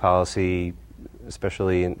public policy,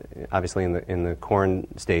 especially obviously in the corn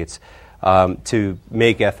states, to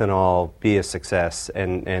make ethanol be a success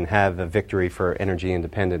and have a victory for energy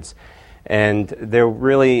independence. And there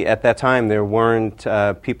really, at that time, there weren't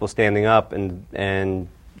people standing up and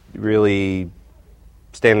really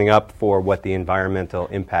standing up for what the environmental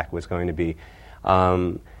impact was going to be.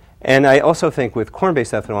 And I also think with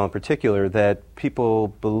corn-based ethanol in particular that people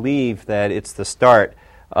believe that it's the start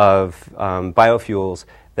of biofuels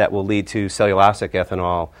that will lead to cellulosic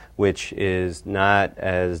ethanol, which is not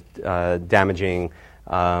as damaging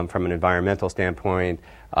from an environmental standpoint.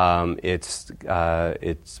 It's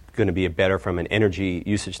going to be better from an energy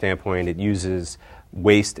usage standpoint. It uses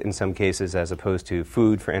waste in some cases as opposed to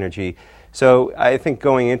food for energy. So I think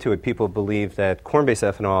going into it, people believed that corn-based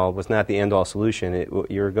ethanol was not the end-all solution.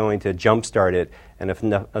 You're going to jumpstart it, and if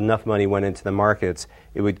enough money went into the markets,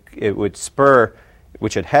 it would spur,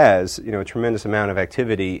 which it has, a tremendous amount of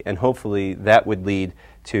activity, and hopefully that would lead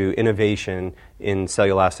to innovation in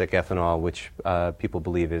cellulosic ethanol, which people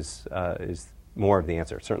believe is more of the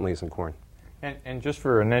answer. Certainly isn't corn. And just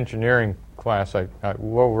for an engineering class, I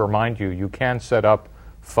will remind you, you can set up,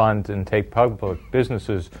 fund, and take public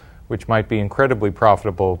businesses which might be incredibly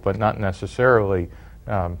profitable but not necessarily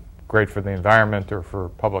great for the environment or for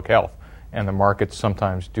public health. And the markets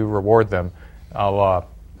sometimes do reward them.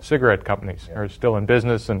 Cigarette companies are still in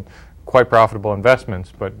business and quite profitable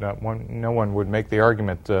investments, but no one would make the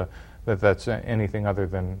argument that that's anything other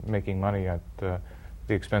than making money at the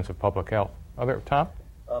expense of public health. Tom?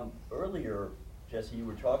 Earlier, Jesse, you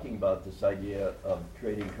were talking about this idea of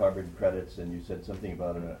trading carbon credits, and you said something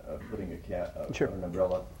about putting Sure. an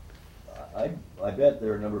umbrella. I bet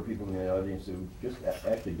there are a number of people in the audience who just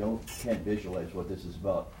actually can't visualize what this is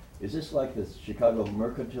about. Is this like the Chicago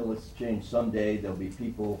Mercantile Exchange? Someday there'll be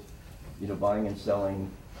people, buying and selling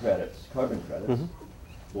credits, carbon credits,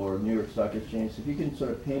 or New York Stock Exchange. If you can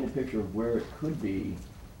sort of paint a picture of where it could be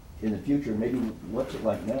in the future, maybe what's it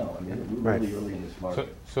like now? I mean, we're really early in this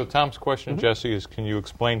market. So Tom's question, Jesse, is can you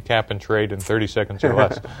explain cap and trade in 30 seconds or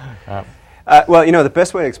less? Well, the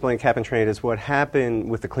best way to explain cap and trade is what happened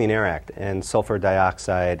with the Clean Air Act and sulfur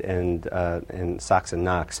dioxide and SOx and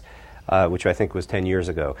NOx, which I think was 10 years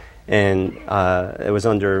ago. And it was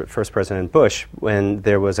under first President Bush when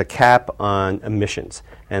there was a cap on emissions,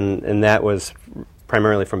 and that was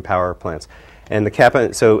primarily from power plants. And the cap,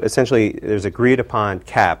 so essentially there's agreed upon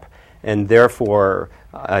cap, and therefore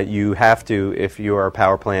you have to, if you are a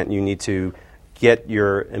power plant, you need to get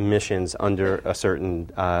your emissions under a certain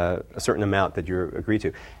amount that you agree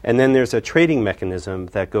to. And then there's a trading mechanism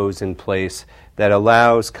that goes in place that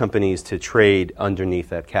allows companies to trade underneath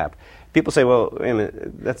that cap. People say, well, wait a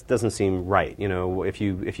minute, that doesn't seem right. If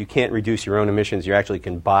you can't reduce your own emissions, you actually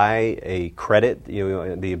can buy a credit,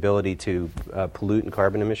 the ability to pollute in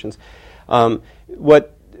carbon emissions.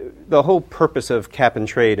 What the whole purpose of cap and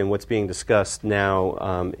trade and what's being discussed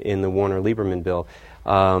now in the Warner-Lieberman bill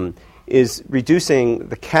is reducing.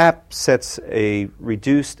 The cap sets a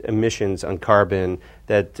reduced emissions on carbon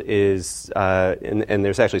that is, and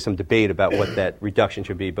there's actually some debate about what that reduction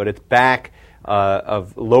should be, but it's back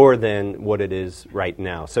of lower than what it is right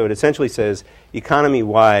now. So it essentially says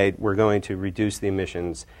economy-wide we're going to reduce the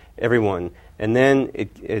emissions, everyone, and then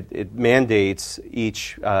it mandates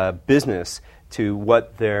each business to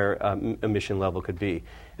what their emission level could be.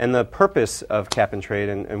 And the purpose of cap and trade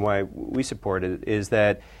and why we support it is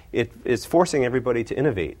that it is forcing everybody to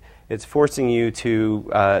innovate. It's forcing you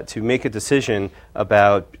to make a decision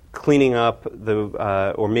about cleaning up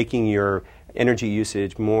or making your energy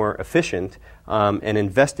usage more efficient and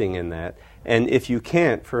investing in that. And if you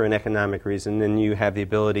can't for an economic reason, then you have the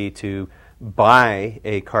ability to buy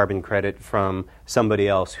a carbon credit from somebody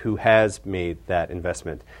else who has made that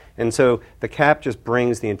investment. And so the cap just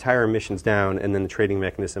brings the entire emissions down, and then the trading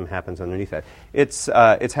mechanism happens underneath that.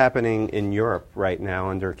 It's happening in Europe right now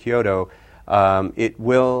under Kyoto. It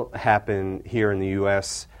will happen here in the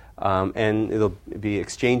U.S., and it'll be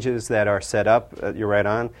exchanges that are set up. You're right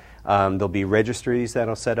on. There'll be registries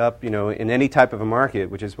that'll set up. In any type of a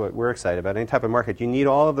market, which is what we're excited about, any type of market, you need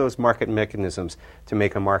all of those market mechanisms to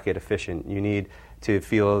make a market efficient. You need to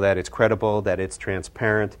feel that it's credible, that it's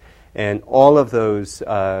transparent, and all of those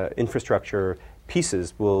infrastructure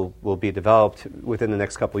pieces will be developed within the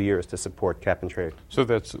next couple of years to support cap and trade. So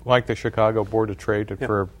that's like the Chicago Board of Trade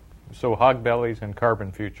for hog bellies and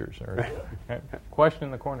carbon futures. Question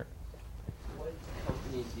in the corner. What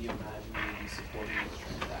companies do you imagine would be supporting this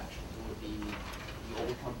transaction? Would it be the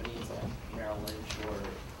old companies like Merrill Lynch or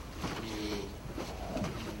new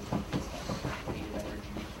companies like Clean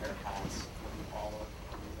Energy, Fairpass, Apollo?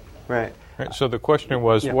 Right. So the question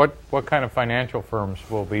was, what kind of financial firms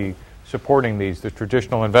will be supporting these, the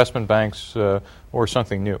traditional investment banks or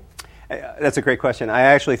something new? That's a great question. I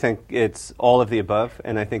actually think it's all of the above,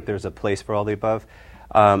 and I think there's a place for all the above.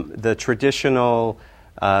 The traditional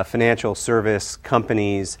financial service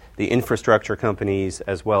companies, the infrastructure companies,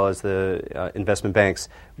 as well as the investment banks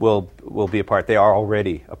will be a part. They are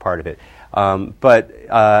already a part of it.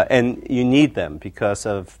 And you need them because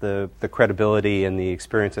of the credibility and the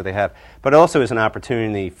experience that they have. But also is an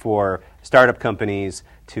opportunity for startup companies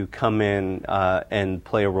to come in and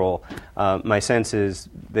play a role. My sense is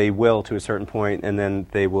they will to a certain point, and then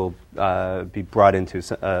they will be brought into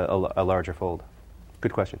a larger fold.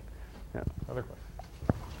 Good question. Yeah. Other question.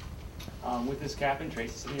 With this cap and trade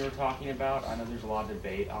system you were talking about, I know there's a lot of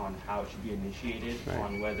debate on how it should be initiated,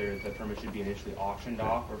 on whether the permit should be initially auctioned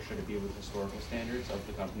off or should it be with historical standards of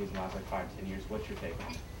the companies in the last 5-10 years. What's your take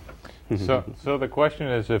on it? So the question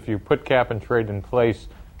is, if you put cap and trade in place,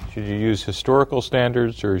 should you use historical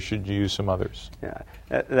standards or should you use some others? Yeah,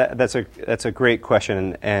 that's a great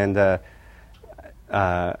question, and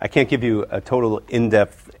I can't give you a total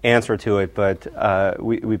in-depth answer to it, but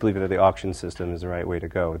we believe that the auction system is the right way to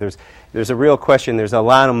go. There's a real question. There's a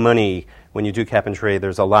lot of money when you do cap and trade.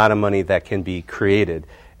 There's a lot of money that can be created,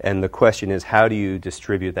 and the question is, how do you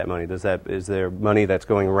distribute that money? Is there money that's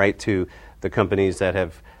going right to the companies that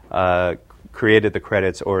have created the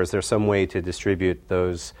credits, or is there some way to distribute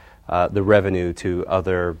those the revenue to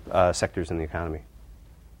other sectors in the economy?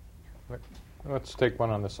 Let's take one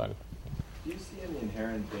on this side. Do you see any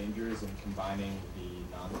inherent dangers in combining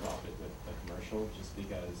the nonprofit with the commercial, just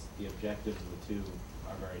because the objectives of the two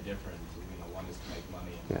are very different? One is to make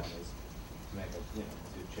money, and one is to make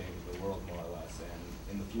to change the world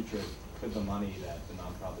future, could the money that the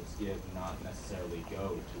nonprofits give not necessarily go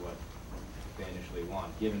to what they initially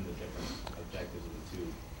want, given the different objectives of the two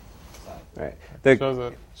sides?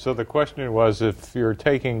 Right. So the question was, if you're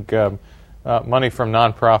taking money from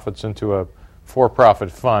nonprofits into a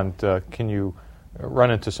for-profit fund, can you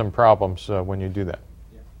run into some problems when you do that?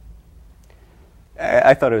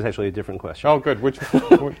 I thought it was actually a different question. Oh, good. Which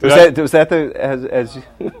was that the as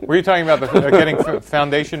were you talking about getting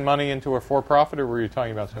foundation money into a for-profit, or were you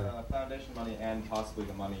talking about something? Foundation money, and possibly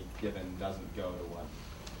the money given doesn't go to what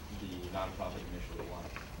the nonprofit initially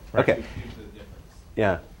wanted. Right. Okay. Due to the difference.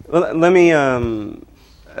 Yeah. Well, let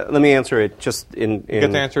me answer it just in. You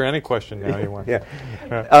get to answer any question now you want. Yeah.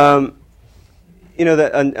 You know,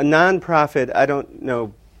 a nonprofit. I don't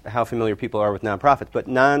know how familiar people are with nonprofits, but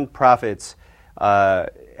nonprofits.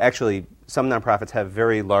 Actually, some nonprofits have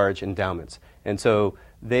very large endowments, and so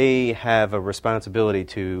they have a responsibility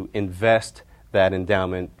to invest that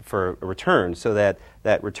endowment for a return, so that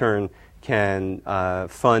that return can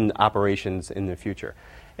fund operations in the future.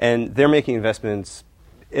 And they're making investments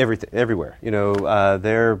everywhere. You know,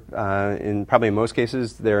 they're probably in most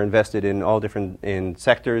cases they're invested in all different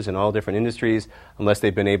sectors and all different industries, unless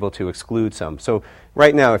they've been able to exclude some. So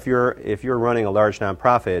right now, if you're running a large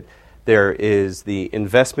nonprofit, there is the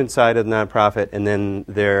investment side of the nonprofit, and then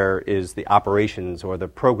there is the operations or the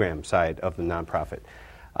program side of the nonprofit,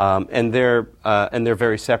 and they're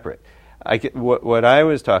very separate. What I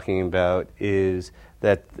was talking about is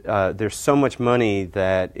that there's so much money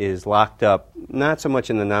that is locked up, not so much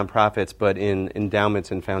in the nonprofits, but in endowments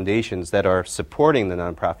and foundations that are supporting the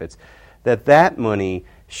nonprofits, that money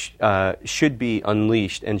should be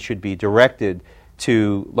unleashed and should be directed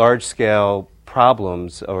to large-scale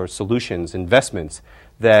problems or solutions, investments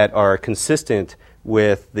that are consistent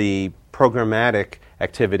with the programmatic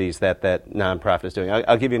activities that nonprofit is doing.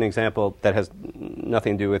 I'll give you an example that has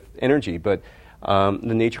nothing to do with energy, but the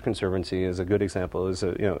Nature Conservancy is a good example. Is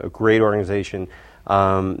a great organization.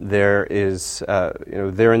 They're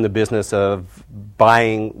in the business of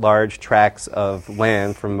buying large tracts of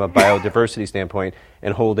land from a biodiversity standpoint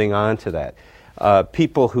and holding on to that.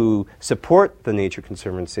 People who support the Nature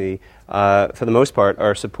Conservancy, for the most part,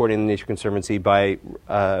 are supporting the Nature Conservancy by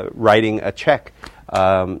writing a check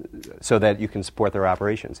so that you can support their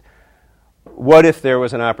operations. What if there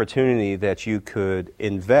was an opportunity that you could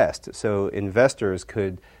invest? So investors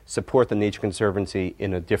could support the Nature Conservancy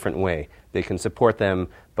in a different way. They can support them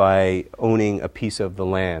by owning a piece of the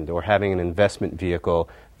land or having an investment vehicle,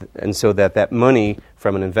 and so that money,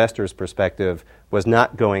 from an investor's perspective, was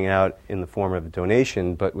not going out in the form of a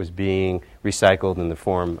donation, but was being recycled in the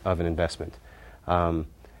form of an investment.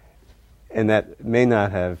 And that may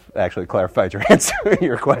not have actually clarified your answer,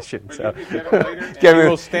 your question. But so, you can get it later, and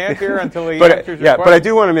we'll stand here until he answers your question. But I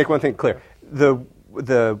do want to make one thing clear: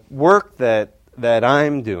 the work that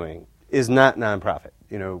I'm doing is not nonprofit.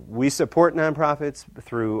 You know, we support nonprofits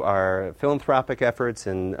through our philanthropic efforts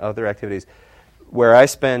and other activities. Where I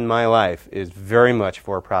spend my life is very much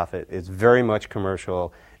for-profit. It's very much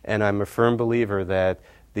commercial, and I'm a firm believer that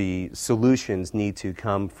the solutions need to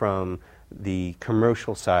come from the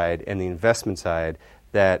commercial side and the investment side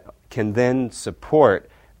that can then support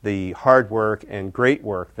the hard work and great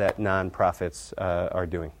work that nonprofits are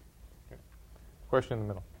doing. Question in the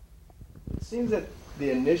middle. It seems that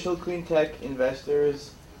the initial clean tech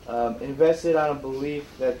investors invested on a belief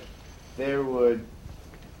that there would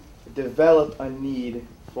develop a need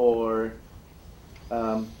for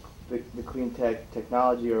the clean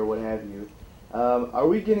technology or what have you. Are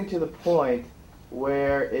we getting to the point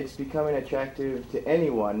where it's becoming attractive to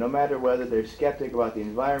anyone, no matter whether they're skeptic about the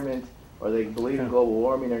environment or they believe in global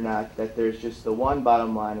warming or not, that there's just the one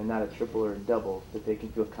bottom line and not a triple or a double that they can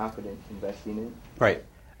feel confident investing in? Right.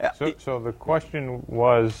 So the question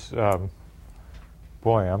was, help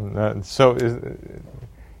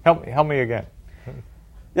me again.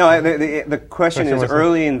 No, the question is,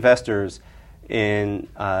 early investors in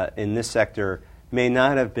this sector may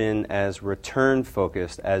not have been as return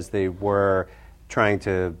focused as they were trying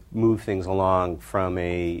to move things along from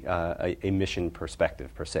a mission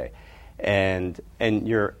perspective per se, and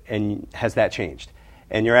has that changed?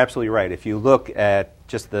 And you're absolutely right. If you look at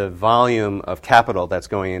just the volume of capital that's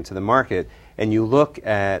going into the market, and you look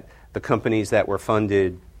at the companies that were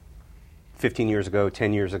funded 15 years ago,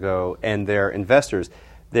 10 years ago, and their investors,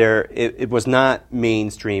 it was not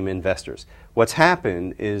mainstream investors. What's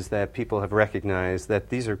happened is that people have recognized that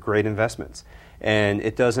these are great investments. And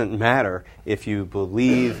it doesn't matter if you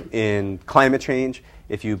believe in climate change,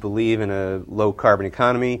 if you believe in a low-carbon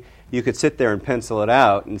economy, you could sit there and pencil it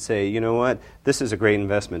out and say, you know what, this is a great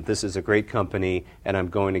investment, this is a great company, and I'm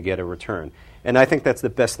going to get a return. And I think that's the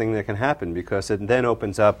best thing that can happen, because it then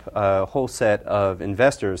opens up a whole set of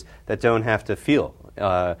investors that don't have to feel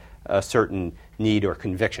a certain need or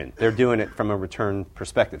conviction. They're doing it from a return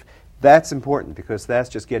perspective. That's important, because that's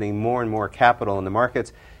just getting more and more capital in the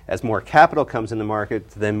markets. As more capital comes in the market,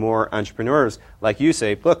 then more entrepreneurs like you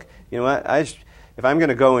say, look, you know what, if I'm going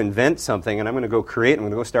to go invent something and I'm going to go create, I'm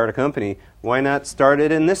going to go start a company, why not start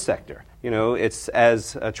it in this sector? You know, it's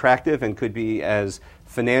as attractive and could be as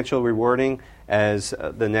financial rewarding as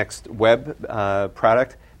the next web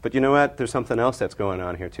product. But you know what? There's something else that's going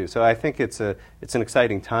on here too. So I think it's an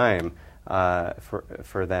exciting time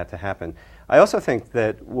for that to happen. I also think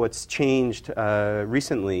that what's changed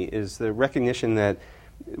recently is the recognition that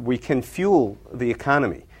we can fuel the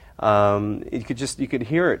economy. You could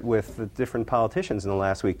hear it with the different politicians in the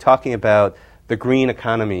last week talking about the green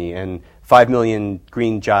economy and 5 million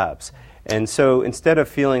green jobs. And so instead of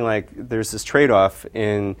feeling like there's this trade-off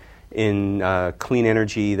in clean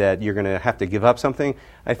energy that you're going to have to give up something,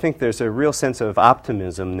 I think there's a real sense of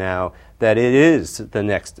optimism now that it is the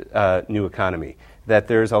next new economy, that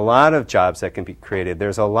there's a lot of jobs that can be created,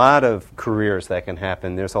 there's a lot of careers that can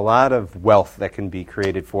happen, there's a lot of wealth that can be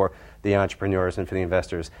created for the entrepreneurs and for the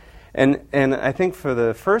investors. And I think for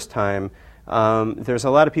the first time, there's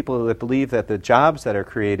a lot of people that believe that the jobs that are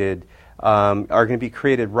created are going to be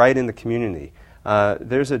created right in the community.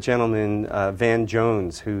 There's a gentleman, Van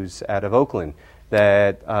Jones, who's out of Oakland,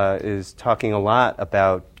 that is talking a lot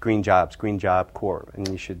about green jobs, Green Job Corps, and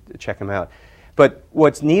you should check him out. But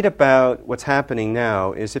what's neat about what's happening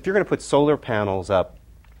now is if you're going to put solar panels up,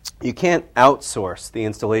 you can't outsource the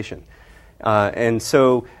installation. And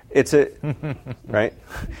so it's a, right?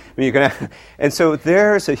 I mean, and so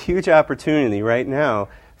there's a huge opportunity right now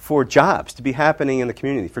for jobs to be happening in the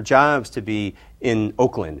community, for jobs to be in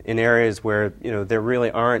Oakland, in areas where there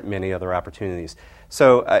really aren't many other opportunities.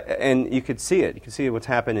 So, and you could see it. You can see what's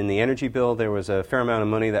happened in the energy bill. There was a fair amount of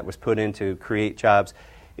money that was put in to create jobs.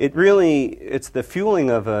 It's the fueling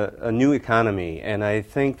of a new economy, and I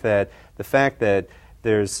think that the fact that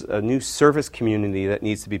there's a new service community that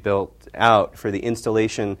needs to be built out for the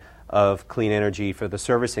installation of clean energy, for the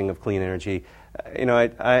servicing of clean energy,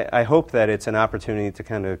 I hope that it's an opportunity to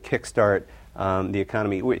kind of kickstart the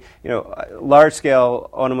economy. Large-scale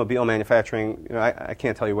automobile manufacturing, I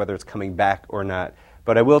can't tell you whether it's coming back or not,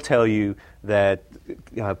 but I will tell you that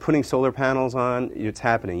putting solar panels on, it's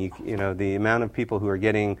happening. The amount of people who are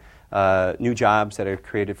getting new jobs that are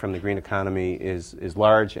created from the green economy is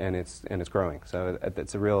large, and it's growing. So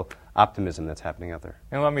it's a real optimism that's happening out there.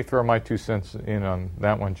 And let me throw my 2 cents in on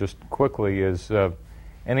that one just quickly. Is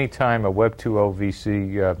anytime a Web 2.0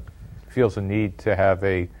 VC feels a need to have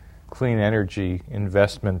a clean energy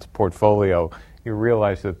investment portfolio, you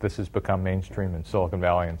realize that this has become mainstream in Silicon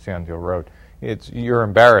Valley and Sand Hill Road. You're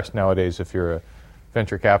embarrassed nowadays if you're a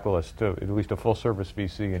venture capitalist, at least a full-service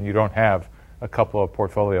VC, and you don't have a couple of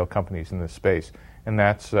portfolio companies in this space. And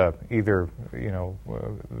that's either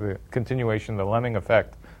the continuation, the lemming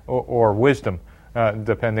effect, or wisdom,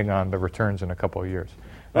 depending on the returns in a couple of years.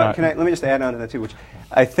 Let me just add on to that too, which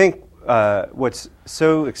I think what's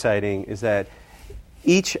so exciting is that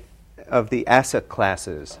each of the asset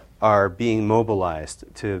classes are being mobilized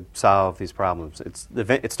to solve these problems.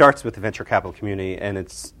 It starts with the venture capital community, and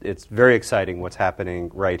it's very exciting what's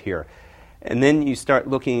happening right here. And then you start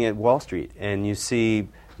looking at Wall Street, and you see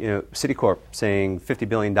Citicorp saying $50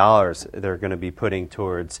 billion they're going to be putting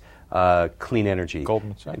towards clean energy.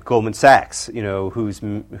 Goldman Sachs, who's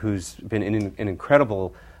been an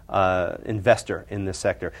incredible investor in this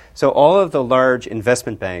sector. So all of the large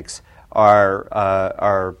investment banks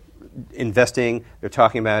are investing. They're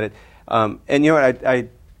talking about it. And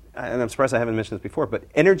I'm surprised I haven't mentioned this before, but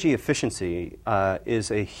energy efficiency is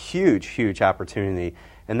a huge opportunity.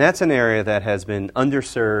 And that's an area that has been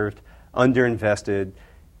underserved, underinvested.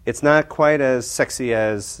 It's not quite as sexy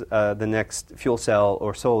as the next fuel cell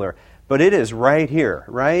or solar, but it is right here,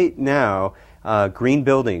 right now. Green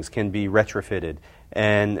buildings can be retrofitted.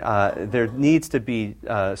 And there needs to be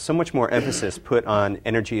so much more emphasis put on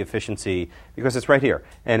energy efficiency because it's right here,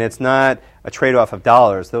 and it's not a trade-off of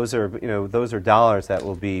dollars. Those are dollars that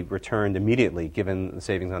will be returned immediately, given the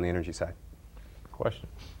savings on the energy side. Question.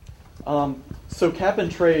 So cap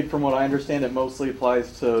and trade, from what I understand, it mostly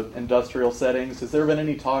applies to industrial settings. Has there been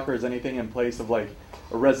any talk or is anything in place of like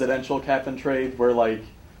a residential cap and trade where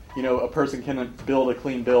a person can build a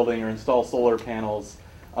clean building or install solar panels?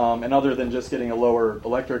 And other than just getting a lower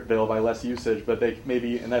electric bill by less usage, but they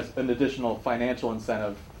maybe, and that's an additional financial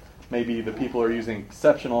incentive, maybe the people are using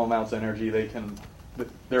exceptional amounts of energy, they can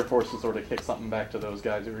they're forced to sort of kick something back to those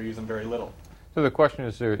guys who are using very little. So the question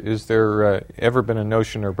is there ever been a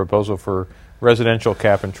notion or proposal for residential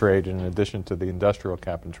cap and trade in addition to the industrial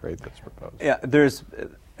cap and trade that's proposed? Yeah,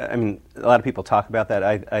 a lot of people talk about that.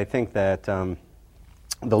 I think that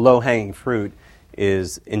the low-hanging fruit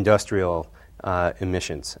is industrial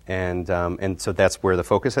emissions, and so that's where the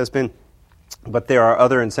focus has been. But there are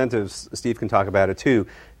other incentives, Steve can talk about it too,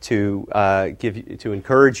 to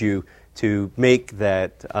encourage you to make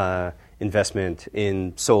that investment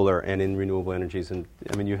in solar and in renewable energies. And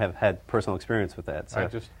I mean, you have had personal experience with that. So. I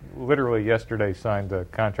just literally yesterday signed a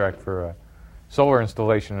contract for a solar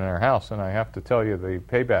installation in our house, and I have to tell you the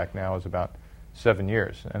payback now is about 7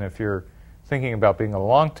 years. And if you're thinking about being a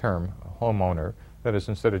long-term homeowner, that is,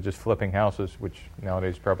 instead of just flipping houses, which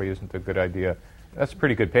nowadays probably isn't a good idea, that's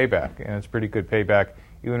pretty good payback. And it's pretty good payback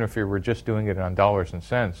even if you were just doing it on dollars and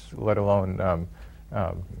cents, let alone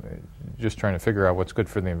just trying to figure out what's good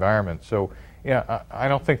for the environment. So, yeah, I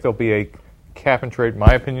don't think there'll be a cap and trade, in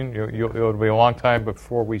my opinion. It'll be a long time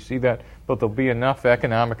before we see that, but there'll be enough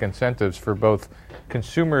economic incentives for both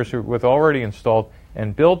consumers with already installed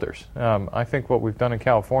and builders. I think what we've done in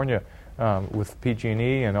California with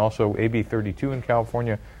PG&E and also AB 32 in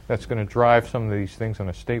California, that's going to drive some of these things on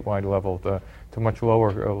a statewide level to much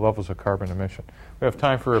lower levels of carbon emission. We have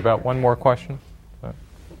time for about one more question.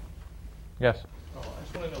 Yes? I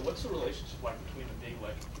just want to know, what's the relationship like between the big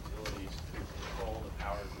electric utilities who control the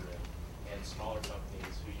power grid and smaller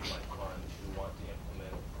companies who you might fund who want to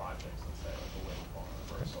implement projects, let's say like a wind farm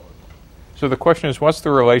or a solar farm? So the question is, what's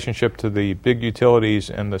the relationship to the big utilities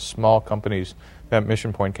and the small companies that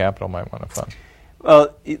MissionPoint Capital might want to fund?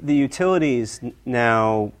 Well, the utilities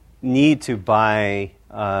now need to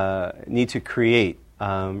create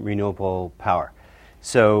renewable power.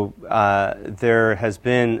 So there has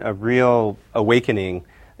been a real awakening.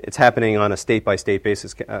 It's happening on a state-by-state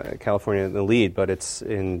basis. California in the lead, but it's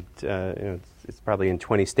it's probably in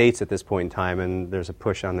 20 states at this point in time, and there's a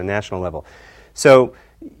push on the national level. So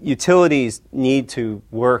utilities need to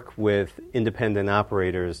work with independent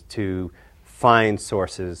operators to find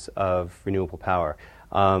sources of renewable power.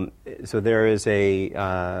 So there is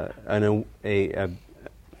an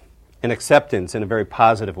acceptance in a very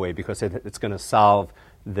positive way because it's going to solve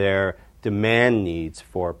their demand needs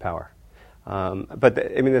for power. But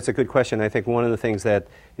that's a good question. I think one of the things that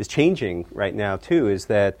is changing right now too is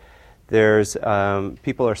that there's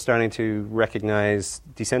people are starting to recognize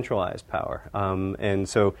decentralized power, and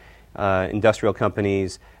so industrial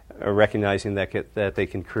companies are recognizing that they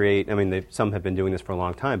can create. Some have been doing this for a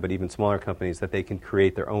long time, but even smaller companies that they can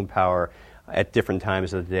create their own power at different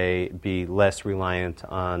times of the day, be less reliant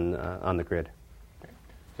on the grid.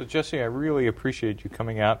 So Jesse, I really appreciate you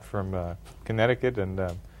coming out from Connecticut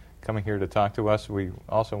and coming here to talk to us. We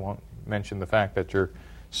also won't mention the fact that your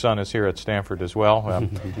son is here at Stanford as well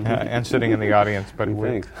and sitting in the audience, but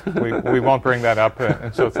we won't bring that up.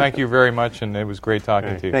 And so thank you very much, and it was great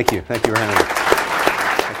talking to you. Thank you. Thank you for having me.